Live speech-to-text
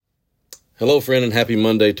Hello, friend, and happy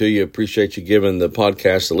Monday to you. Appreciate you giving the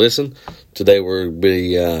podcast a listen. Today we'll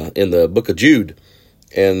be in the book of Jude,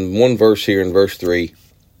 and one verse here in verse 3.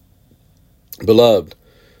 Beloved,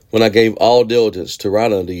 when I gave all diligence to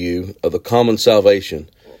write unto you of the common salvation,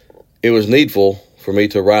 it was needful for me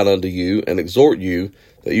to write unto you and exhort you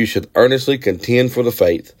that you should earnestly contend for the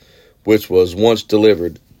faith which was once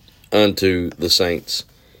delivered unto the saints.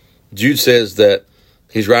 Jude says that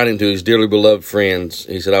he's writing to his dearly beloved friends.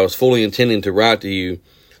 He said, I was fully intending to write to you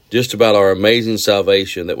just about our amazing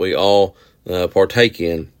salvation that we all partake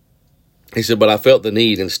in. He said, but I felt the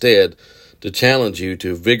need instead to challenge you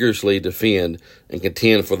to vigorously defend and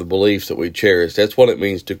contend for the beliefs that we cherish. That's what it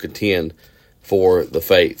means to contend for the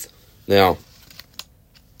faith. Now,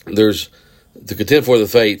 to contend for the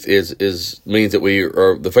faith means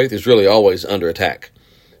that the faith is really always under attack.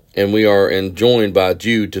 And we are enjoined by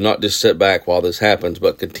Jude to not just sit back while this happens,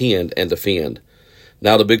 but contend and defend.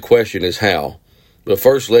 Now the big question is how. But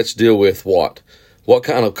first, let's deal with what. What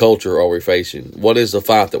kind of culture are we facing? What is the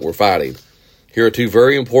fight that we're fighting? Here are two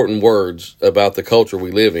very important words about the culture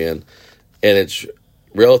we live in, and it's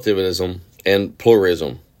relativism and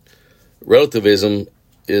pluralism. Relativism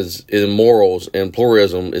is in morals, and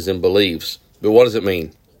pluralism is in beliefs. But what does it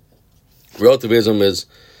mean? Relativism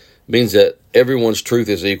means that everyone's truth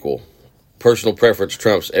is equal. Personal preference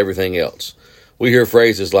trumps everything else. We hear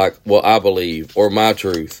phrases like, well, I believe, or my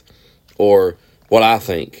truth, or what I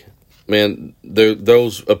think. Man,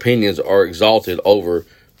 those opinions are exalted over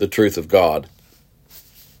the truth of God.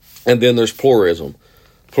 And then there's pluralism.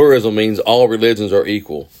 Pluralism means all religions are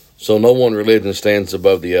equal, so no one religion stands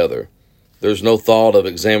above the other. There's no thought of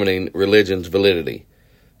examining religion's validity.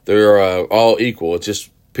 They're all equal. It's just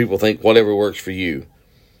people think whatever works for you.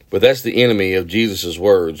 But that's the enemy of Jesus'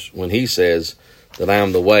 words when he says that I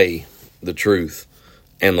am the way, the truth,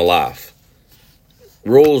 and the life.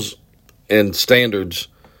 Rules and standards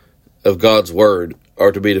of God's word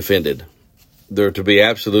are to be defended. They're to be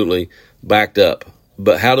absolutely backed up.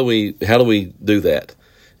 But how do we do that?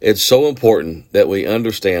 It's so important that we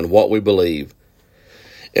understand what we believe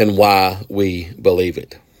and why we believe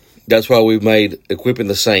it. That's why we've made equipping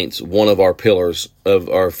the saints one of our pillars of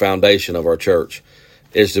our foundation of our church.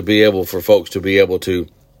 Is to be able for folks to be able to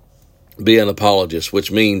be an apologist,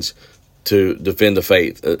 which means to defend the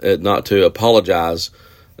faith, not to apologize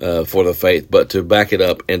for the faith, but to back it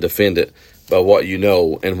up and defend it by what you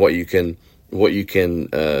know and what you can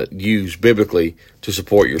use biblically to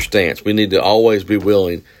support your stance. We need to always be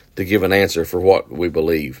willing to give an answer for what we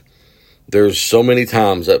believe. There's so many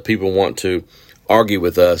times that people want to argue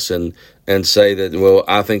with us and say that, well,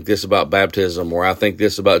 I think this about baptism or I think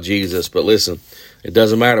this about Jesus. But listen, it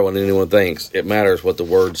doesn't matter what anyone thinks. It matters what the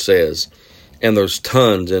Word says. And there's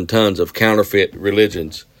tons and tons of counterfeit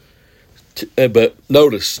religions. But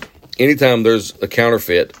notice, anytime there's a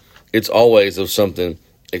counterfeit, it's always of something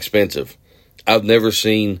expensive. I've never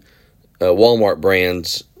seen Walmart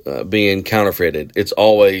brands being counterfeited. It's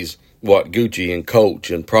always, Gucci and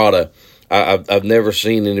Coach and Prada. I've never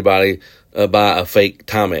seen anybody buy a fake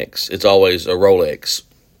Timex. It's always a Rolex.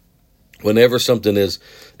 Whenever something is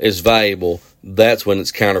valuable, that's when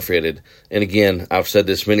it's counterfeited. And again, I've said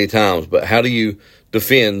this many times, but how do you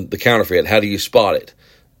defend the counterfeit? How do you spot it?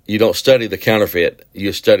 You don't study the counterfeit,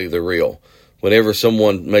 you study the real. Whenever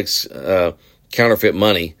someone makes counterfeit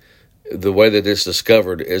money, the way that it's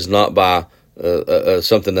discovered is not by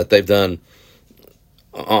something that they've done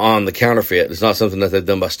on the counterfeit. It's not something that they've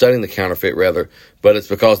done by studying the counterfeit, rather, but it's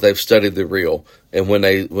because they've studied the real. And when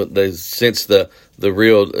they sense the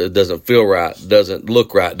real doesn't feel right, doesn't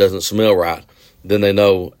look right, doesn't smell right, then they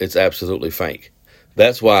know it's absolutely fake.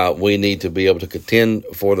 That's why we need to be able to contend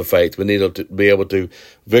for the faith. We need to be able to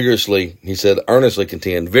vigorously, he said, earnestly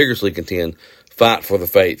contend, vigorously contend, fight for the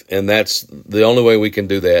faith. And that's the only way we can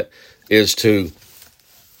do that is to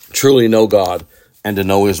truly know God and to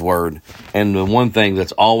know His Word. And the one thing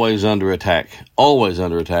that's always under attack,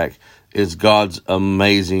 is God's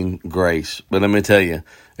amazing grace. But let me tell you,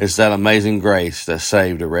 it's that amazing grace that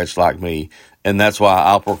saved a wretch like me. And that's why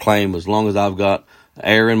I'll proclaim, as long as I've got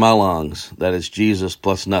air in my lungs, that it's Jesus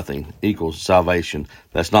plus nothing equals salvation.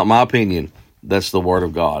 That's not my opinion. That's the Word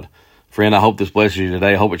of God. Friend, I hope this blesses you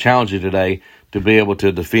today. I hope it challenges you today to be able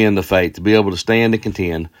to defend the faith, to be able to stand and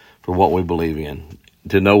contend for what we believe in,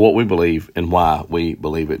 to know what we believe and why we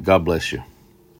believe it. God bless you.